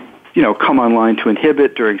be, you know, come online to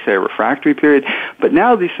inhibit during, say, a refractory period. But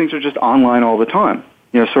now these things are just online all the time.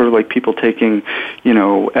 You know, sort of like people taking, you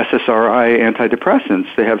know, SSRI antidepressants.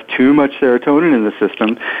 They have too much serotonin in the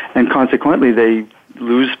system, and consequently they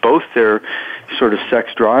lose both their sort of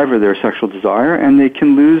sex drive or their sexual desire, and they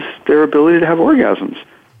can lose their ability to have orgasms.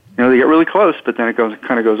 You know, they get really close, but then it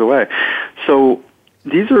kind of goes away. So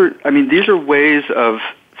these are ways of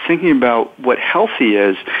thinking about what healthy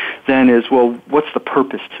is. Then is, well, what's the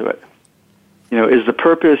purpose to it? You know, is the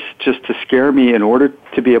purpose just to scare me in order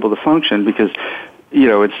to be able to function? Because, you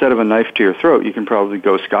know, instead of a knife to your throat, you can probably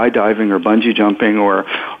go skydiving or bungee jumping or,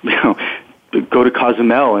 you know, go to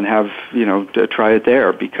Cozumel and have, you know, try it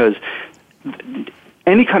there, because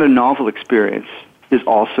any kind of novel experience is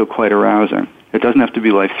also quite arousing. It doesn't have to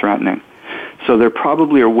be life-threatening. So there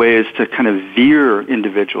probably are ways to kind of veer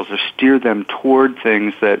individuals or steer them toward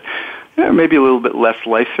things that, you know, maybe a little bit less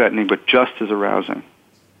life-threatening, but just as arousing.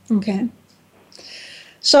 Okay.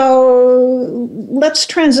 So let's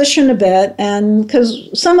transition a bit, and because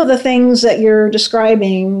some of the things that you're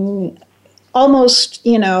describing almost,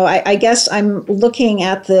 you know, I guess I'm looking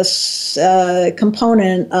at this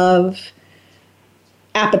component of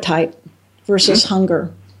appetite versus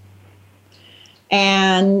hunger.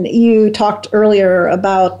 And you talked earlier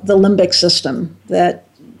about the limbic system that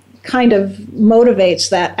kind of motivates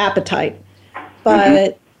that appetite.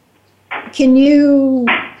 But can you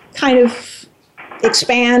kind of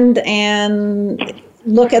expand and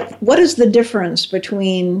look at what is the difference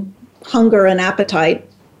between hunger and appetite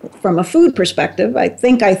from a food perspective. I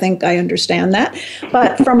think I understand that,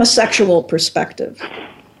 but from a sexual perspective.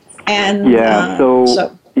 And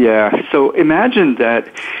so imagine that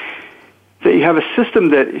you have a system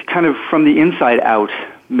that kind of from the inside out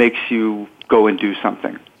makes you go and do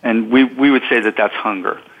something. And we would say that that's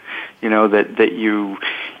hunger. You know, that you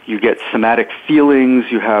get somatic feelings,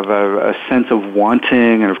 you have a sense of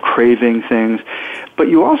wanting and of craving things, but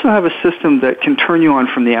you also have a system that can turn you on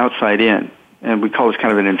from the outside in. And we call this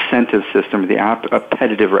kind of an incentive system, the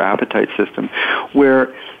appetitive or appetite system,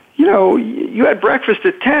 where, you know, you had breakfast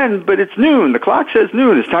at 10, but it's noon. The clock says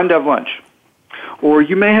noon. It's time to have lunch. Or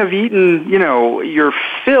you may have eaten, you know, your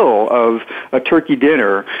fill of a turkey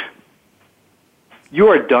dinner. You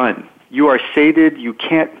are done. You are sated. You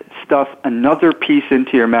can't stuff another piece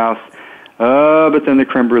into your mouth. But then the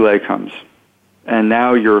creme brulee comes. And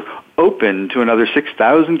now you're open to another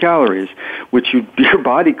 6,000 calories, which your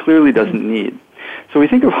body clearly doesn't need. So we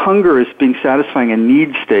think of hunger as being satisfying a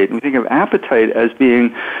need state, and we think of appetite as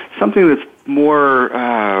being something that's more,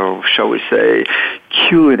 shall we say,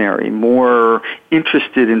 culinary, more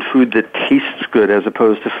interested in food that tastes good as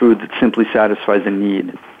opposed to food that simply satisfies a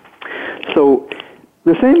need. So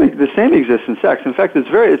the same exists in sex. In fact, it's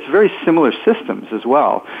very similar systems as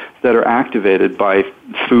well that are activated by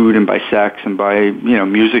food and by sex and by, you know,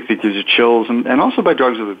 music that gives you chills and also by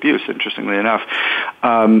drugs of abuse, interestingly enough.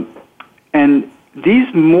 And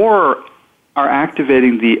these more are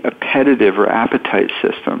activating the appetitive or appetite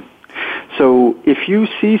system. So if you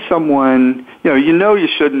see someone, you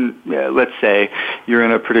shouldn't, let's say you're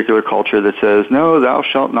in a particular culture that says, no, thou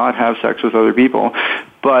shalt not have sex with other people,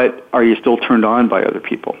 but are you still turned on by other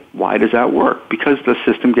people? Why does that work? Because the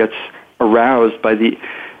system gets aroused by the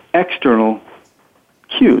external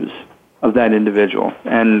cues of that individual.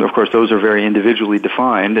 And, of course, those are very individually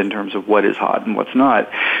defined in terms of what is hot and what's not.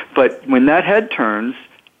 But when that head turns,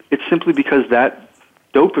 it's simply because that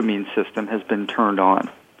dopamine system has been turned on.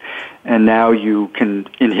 And now you can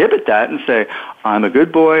inhibit that and say, I'm a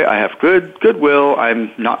good boy, I have goodwill,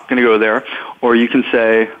 I'm not going to go there. Or you can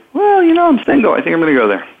say, well, I'm single, I think I'm going to go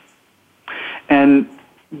there. And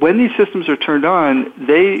when these systems are turned on,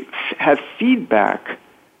 they have feedback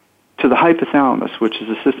to the hypothalamus, which is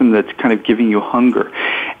a system that's kind of giving you hunger.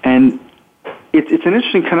 And it's an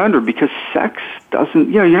interesting conundrum because sex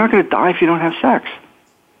doesn't, you're not going to die if you don't have sex.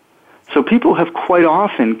 So people have quite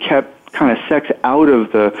often kept kind of sex out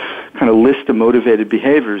of the kind of list of motivated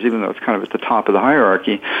behaviors, even though it's kind of at the top of the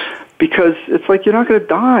hierarchy, because it's like you're not going to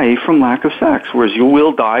die from lack of sex, whereas you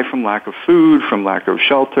will die from lack of food, from lack of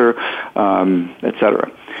shelter,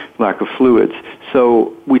 etc., lack of fluids.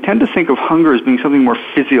 So we tend to think of hunger as being something more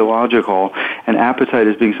physiological and appetite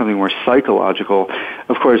as being something more psychological.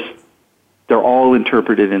 Of course, they're all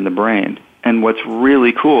interpreted in the brain. And what's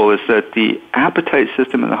really cool is that the appetite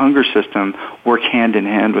system and the hunger system work hand in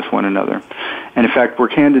hand with one another. And in fact,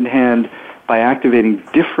 work hand in hand by activating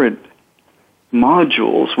different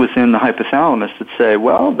modules within the hypothalamus that say,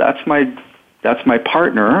 well, that's my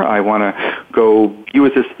partner. I want to go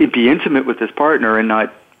be intimate with this partner and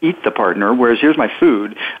not eat the partner, whereas here's my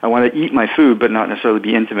food. I want to eat my food but not necessarily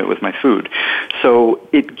be intimate with my food. So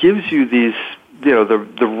it gives you these,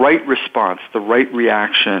 the right response, the right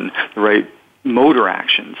reaction, the right motor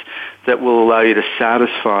actions that will allow you to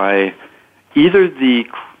satisfy either the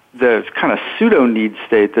kind of pseudo need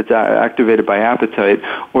state that's activated by appetite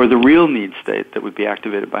or the real need state that would be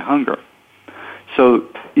activated by hunger. So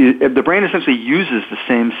the brain essentially uses the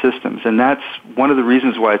same systems, and that's one of the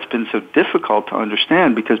reasons why it's been so difficult to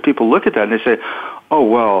understand, because people look at that and they say, oh,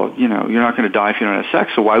 well, you're not going to die if you don't have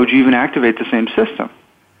sex, so why would you even activate the same system?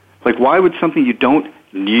 Like, why would something you don't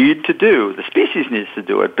need to do, the species needs to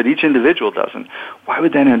do it, but each individual doesn't, why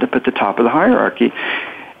would that end up at the top of the hierarchy?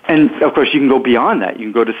 And, of course, you can go beyond that. You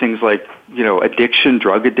can go to things like, addiction,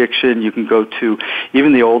 drug addiction. You can go to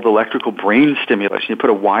even the old electrical brain stimulation. You put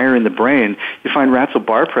a wire in the brain. You find rats will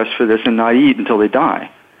bar press for this and not eat until they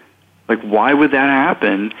die. Like, why would that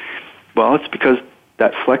happen? Well, it's because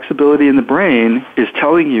that flexibility in the brain is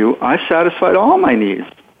telling you, I've satisfied all my needs.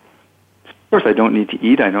 Of course, I don't need to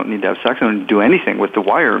eat. I don't need to have sex. I don't need to do anything with the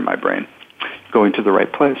wire in my brain going to the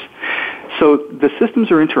right place. So the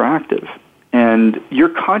systems are interactive. And your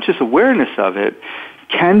conscious awareness of it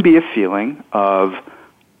can be a feeling of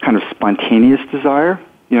kind of spontaneous desire.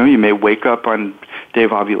 You may wake up on day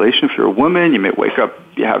of ovulation if you're a woman. You may wake up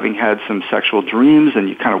having had some sexual dreams, and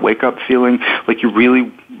you kind of wake up feeling like you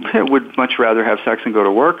really would much rather have sex than go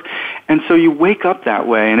to work. And so you wake up that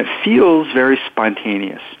way, and it feels very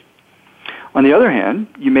spontaneous. On the other hand,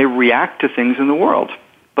 you may react to things in the world.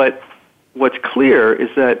 But what's clear is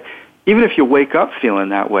that even if you wake up feeling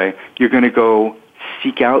that way, you're going to go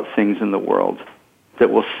seek out things in the world that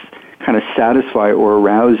will kind of satisfy or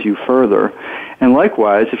arouse you further. And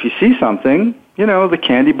likewise, if you see something, the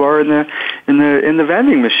candy bar in the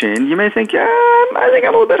vending machine, you may think, I think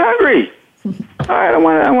I'm a little bit hungry. I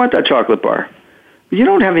want that chocolate bar. You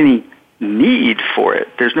don't have any need for it.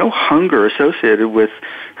 There's no hunger associated with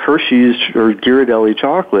Hershey's or Ghirardelli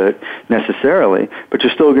chocolate necessarily, but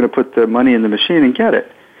you're still going to put the money in the machine and get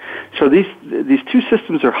it. So these two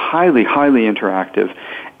systems are highly, highly interactive.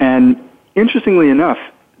 And interestingly enough,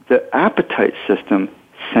 the appetite system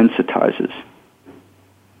sensitizes.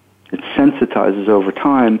 It sensitizes over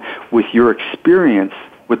time with your experience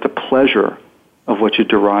with the pleasure of what you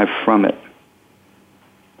derive from it.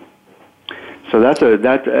 So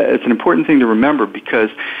it's an important thing to remember because,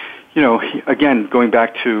 again, going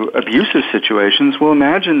back to abusive situations, well,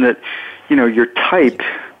 imagine that, your type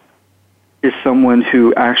is someone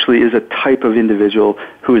who actually is a type of individual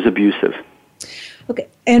who is abusive. Okay,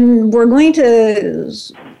 and we're going to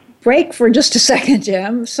break for just a second,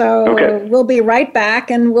 Jim. So We'll be right back,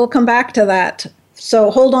 and we'll come back to that. So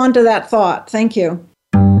hold on to that thought. Thank you.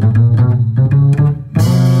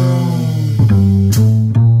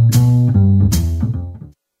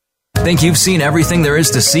 Think you've seen everything there is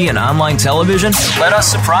to see in online television? Let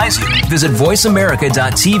us surprise you. Visit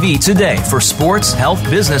voiceamerica.tv today for sports, health,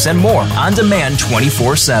 business, and more on demand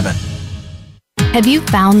 24/7. Have you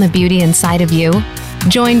found the beauty inside of you?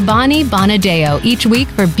 Join Bonnie Bonadeo each week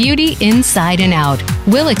for Beauty Inside and Out.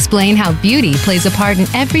 We'll explain how beauty plays a part in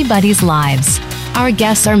everybody's lives. Our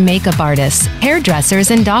guests are makeup artists, hairdressers,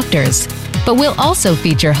 and doctors. But we'll also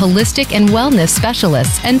feature holistic and wellness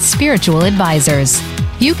specialists and spiritual advisors.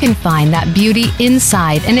 You can find that beauty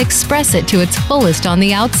inside and express it to its fullest on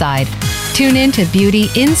the outside. Tune in to Beauty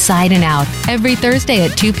Inside and Out every Thursday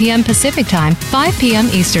at 2 p.m. Pacific Time, 5 p.m.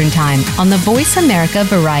 Eastern Time on the Voice America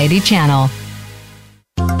Variety Channel.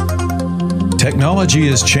 Technology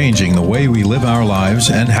is changing the way we live our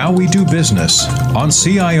lives and how we do business. On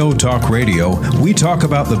CIO Talk Radio, we talk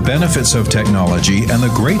about the benefits of technology and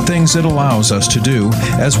the great things it allows us to do,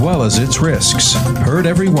 as well as its risks. Heard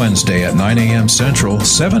every Wednesday at 9 a.m. Central,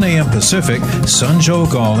 7 a.m. Pacific,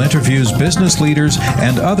 Sanjog Gall interviews business leaders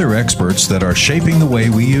and other experts that are shaping the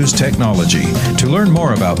way we use technology. To learn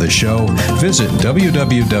more about the show, visit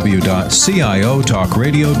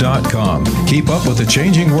www.ciotalkradio.com. Keep up with the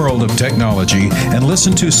changing world of technology and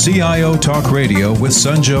listen to CIO Talk Radio with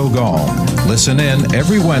Sanjog Gall. Listen in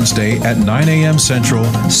every Wednesday at 9 a.m. Central,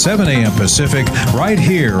 7 a.m. Pacific, right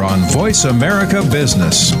here on Voice America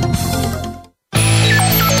Business.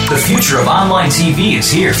 The future of online TV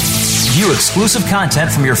is here. View exclusive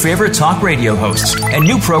content from your favorite talk radio hosts and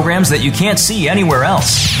new programs that you can't see anywhere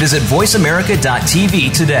else. Visit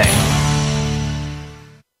voiceamerica.tv today.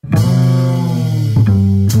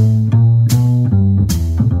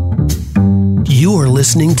 You are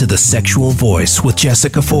listening to The Sexual Voice with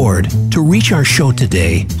Jessica Ford. To reach our show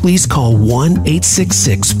today, please call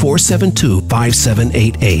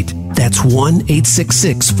 1-866-472-5788. That's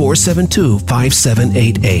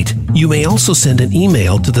 1-866-472-5788. You may also send an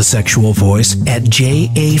email to The Sexual Voice at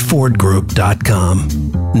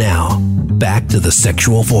jafordgroup.com. Now, back to The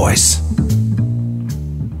Sexual Voice.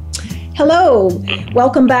 Hello,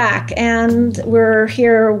 welcome back. And we're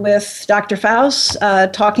here with Dr. Pfaus,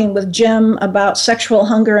 talking with Jim about sexual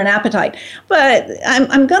hunger and appetite. But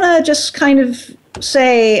I'm going to just kind of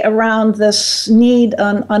say around this need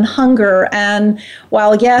on hunger. And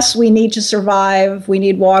while, yes, we need to survive, we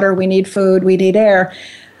need water, we need food, we need air.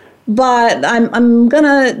 But I'm going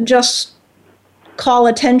to just call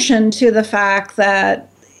attention to the fact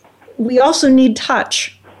that we also need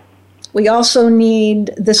touch. We also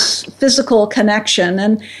need this physical connection.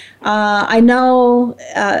 And I know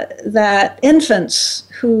that infants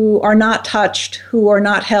who are not touched, who are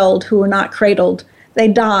not held, who are not cradled, they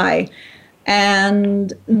die.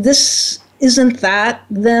 And this isn't that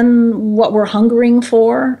then what we're hungering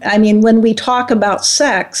for? I mean, when we talk about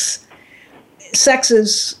sex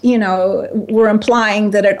is, we're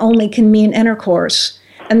implying that it only can mean intercourse.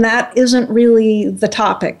 And that isn't really the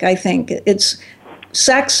topic, I think.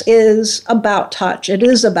 Sex is about touch. It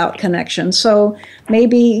is about connection. So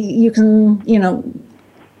maybe you can,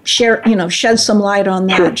 shed some light on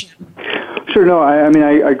that. Sure. No, I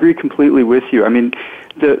agree completely with you. I mean,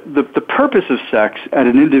 the purpose of sex at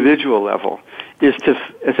an individual level is to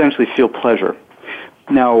essentially feel pleasure.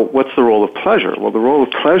 Now, what's the role of pleasure? Well, the role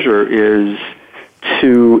of pleasure is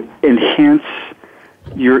to enhance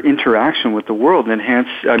your interaction with the world,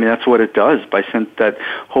 that's what it does by that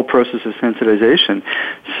whole process of sensitization.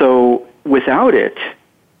 So without it,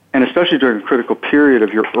 and especially during a critical period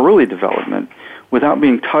of your early development, without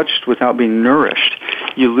being touched, without being nourished,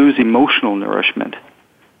 you lose emotional nourishment.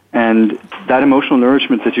 And that emotional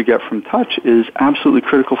nourishment that you get from touch is absolutely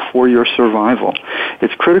critical for your survival.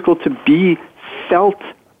 It's critical to be felt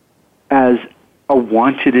as a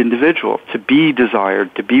wanted individual, to be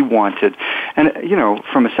desired, to be wanted. And, you know,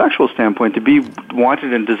 from a sexual standpoint, to be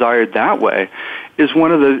wanted and desired that way is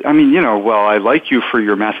one of the, I mean, you know, well, I like you for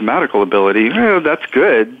your mathematical ability. Well, that's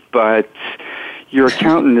good, but your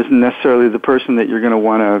accountant isn't necessarily the person that you're going to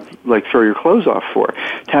want to, like, throw your clothes off for.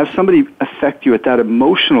 To have somebody affect you at that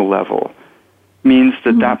emotional level means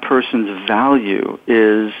that that person's value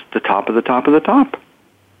is the top of the top of the top.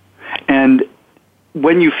 And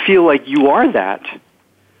when you feel like you are that,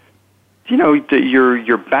 you know,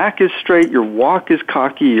 your back is straight, your walk is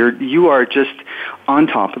cocky, you are just on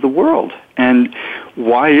top of the world. And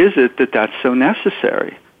why is it that that's so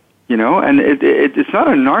necessary? You know, and it's not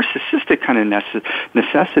a narcissistic kind of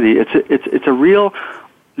necessity. It's a real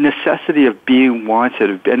necessity of being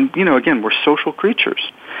wanted. And, you know, again, we're social creatures.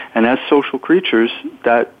 And as social creatures,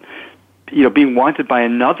 that, you know, being wanted by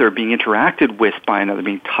another, being interacted with by another,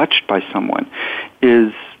 being touched by someone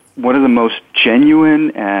is one of the most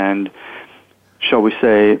genuine and, shall we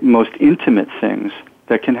say, most intimate things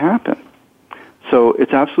that can happen. So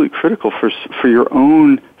it's absolutely critical for your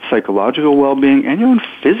own psychological well-being and your own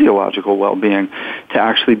physiological well-being to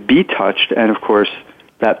actually be touched, and of course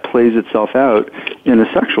that plays itself out in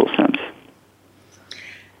a sexual sense.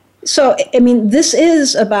 So, I mean, this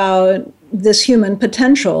is about this human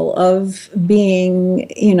potential of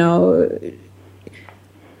being, you know,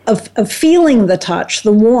 of feeling the touch,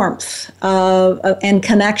 the warmth and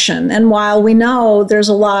connection. And while we know there's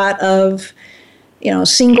a lot of, you know,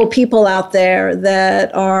 single people out there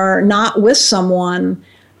that are not with someone,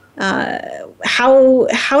 how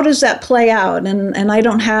does that play out? And I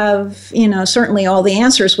don't have, you know, certainly all the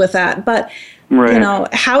answers with that, but right. You know,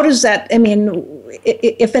 how does that, I mean,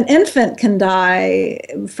 if an infant can die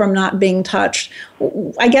from not being touched,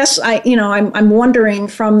 I guess I'm wondering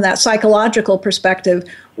from that psychological perspective,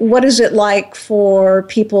 what is it like for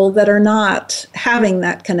people that are not having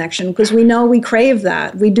that connection? Because we know we crave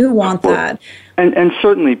that. We do want that. And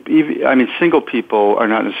certainly, I mean, single people are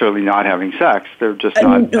not necessarily not having sex; they're just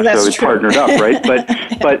not necessarily partnered up, right?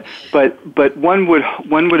 But one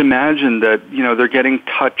would imagine that, you know, they're getting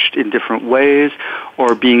touched in different ways,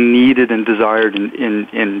 or being needed and desired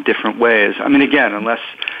in different ways. I mean, again, unless,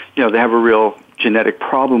 you know, they have a real genetic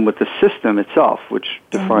problem with the system itself, which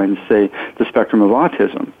defines, say, the spectrum of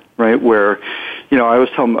autism, right? Where, you know, I always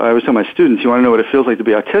tell my students, you want to know what it feels like to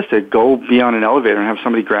be autistic, go be on an elevator and have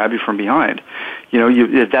somebody grab you from behind. You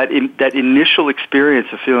know, that initial experience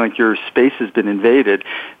of feeling like your space has been invaded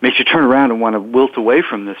makes you turn around and want to wilt away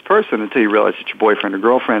from this person until you realize it's your boyfriend or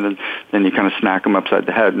girlfriend, and then you kind of smack them upside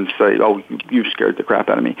the head and say, "Oh, you scared the crap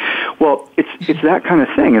out of me." Well, it's that kind of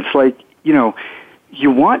thing. It's like, you know,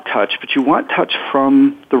 you want touch, but you want touch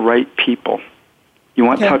from the right people. You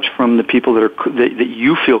want touch from the people that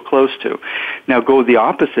you feel close to. Now go the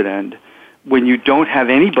opposite end. When you don't have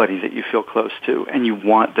anybody that you feel close to and you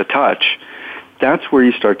want the touch, that's where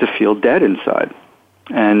you start to feel dead inside.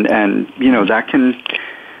 And you know, that can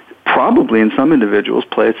probably in some individuals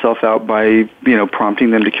play itself out by, you know,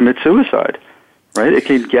 prompting them to commit suicide. Right? It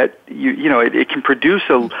can get it can produce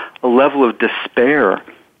a level of despair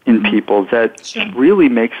in people that really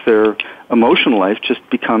makes their emotional life just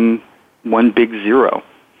become one big zero.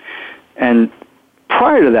 And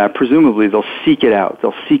prior to that, presumably, they'll seek it out.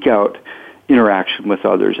 They'll seek out interaction with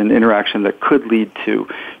others, and interaction that could lead to,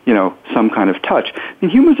 you know, some kind of touch.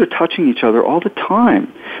 And humans are touching each other all the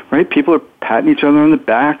time, right? People are patting each other on the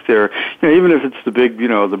back. They're, you know, even if it's the big, you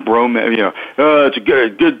know, the bromance, you know, oh, it's a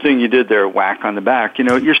good thing you did there, whack on the back, you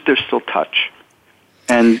know, there's still touch.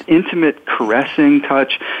 And intimate caressing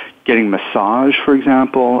touch, getting massage, for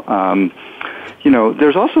example. You know,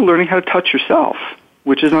 there's also learning how to touch yourself,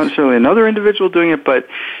 which is not necessarily another individual doing it, but,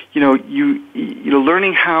 you know, you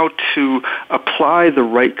learning how to apply the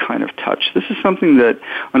right kind of touch. This is something that,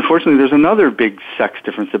 unfortunately, there's another big sex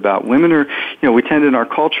difference about. Women are, you know, we tend in our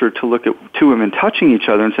culture to look at two women touching each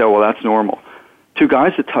other and say, oh, well, that's normal. Two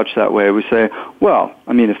guys that touch that way, we say, well,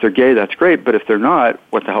 I mean, if they're gay, that's great, but if they're not,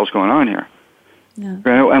 what the hell's going on here? Yeah.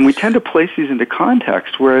 Right? And we tend to place these into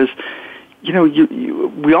context, whereas, you know,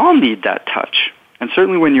 we all need that touch. And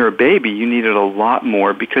certainly when you're a baby, you need it a lot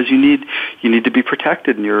more because you need to be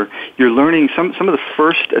protected, and you're learning some of the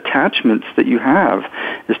first attachments that you have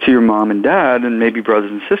is to your mom and dad and maybe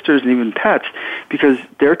brothers and sisters and even pets, because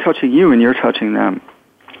they're touching you and you're touching them.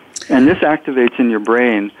 And this activates in your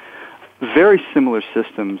brain very similar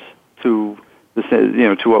systems to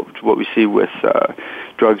to what we see with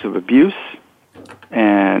drugs of abuse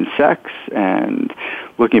and sex and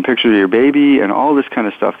looking at pictures of your baby and all this kind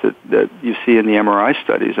of stuff that you see in the MRI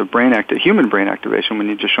studies of human brain activation when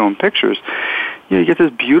you just show them pictures. You get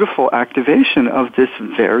this beautiful activation of this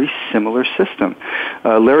very similar system.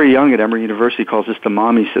 Larry Young at Emory University calls this the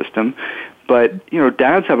mommy system, but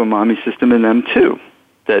dads have a mommy system in them too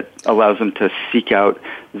that allows them to seek out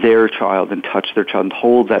their child and touch their child and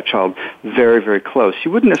hold that child very, very close.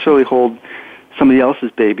 You wouldn't necessarily hold somebody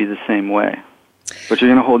else's baby the same way, but you're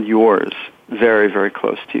going to hold yours very, very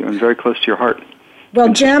close to you and very close to your heart.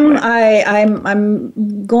 Well, Jim,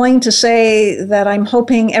 I'm going to say that I'm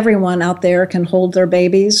hoping everyone out there can hold their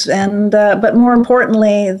babies, and but more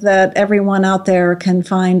importantly, that everyone out there can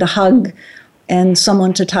find a hug and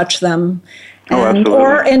someone to touch them.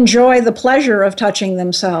 Or enjoy the pleasure of touching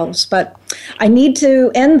themselves. But I need to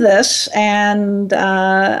end this, and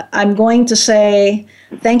I'm going to say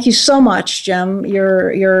thank you so much, Jim.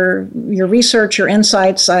 Your research, your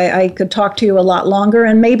insights. I could talk to you a lot longer,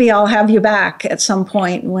 and maybe I'll have you back at some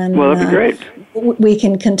point when that'd be great. We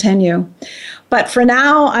can continue. But for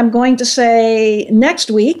now, I'm going to say next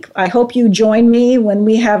week, I hope you join me when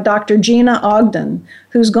we have Dr. Gina Ogden,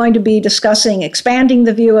 who's going to be discussing expanding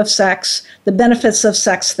the view of sex, the benefits of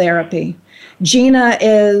sex therapy. Gina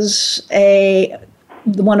is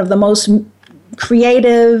one of the most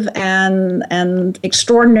creative and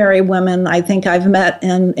extraordinary women I think I've met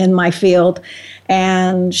in my field.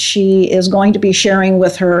 And she is going to be sharing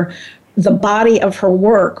with her the body of her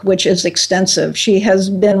work, which is extensive. She has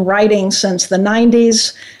been writing since the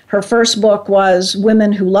 90s. Her first book was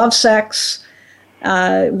Women Who Love Sex.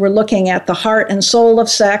 We're looking at the heart and soul of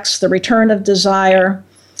sex, the return of desire,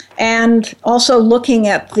 and also looking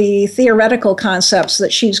at the theoretical concepts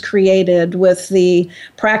that she's created with the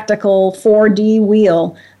practical 4D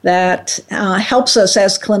wheel that helps us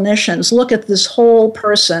as clinicians look at this whole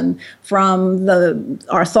person from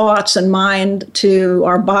our thoughts and mind to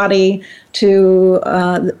our body to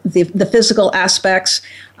the physical aspects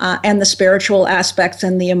and the spiritual aspects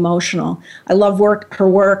and the emotional. I love her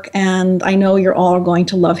work, and I know you're all going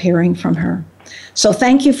to love hearing from her. So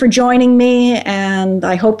thank you for joining me, and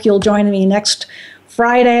I hope you'll join me next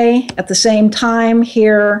Friday at the same time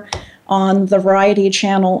here on the Variety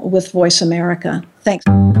Channel with Voice America. Thanks.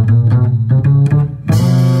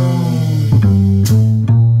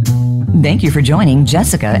 Thank you for joining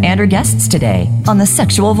Jessica and her guests today on The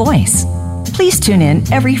Sexual Voice. Please tune in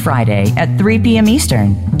every Friday at 3 p.m.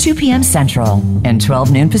 Eastern, 2 p.m. Central, and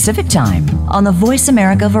 12 noon Pacific Time on the Voice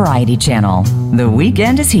America Variety Channel. The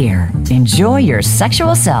weekend is here. Enjoy your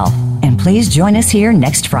sexual self, and please join us here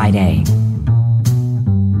next Friday.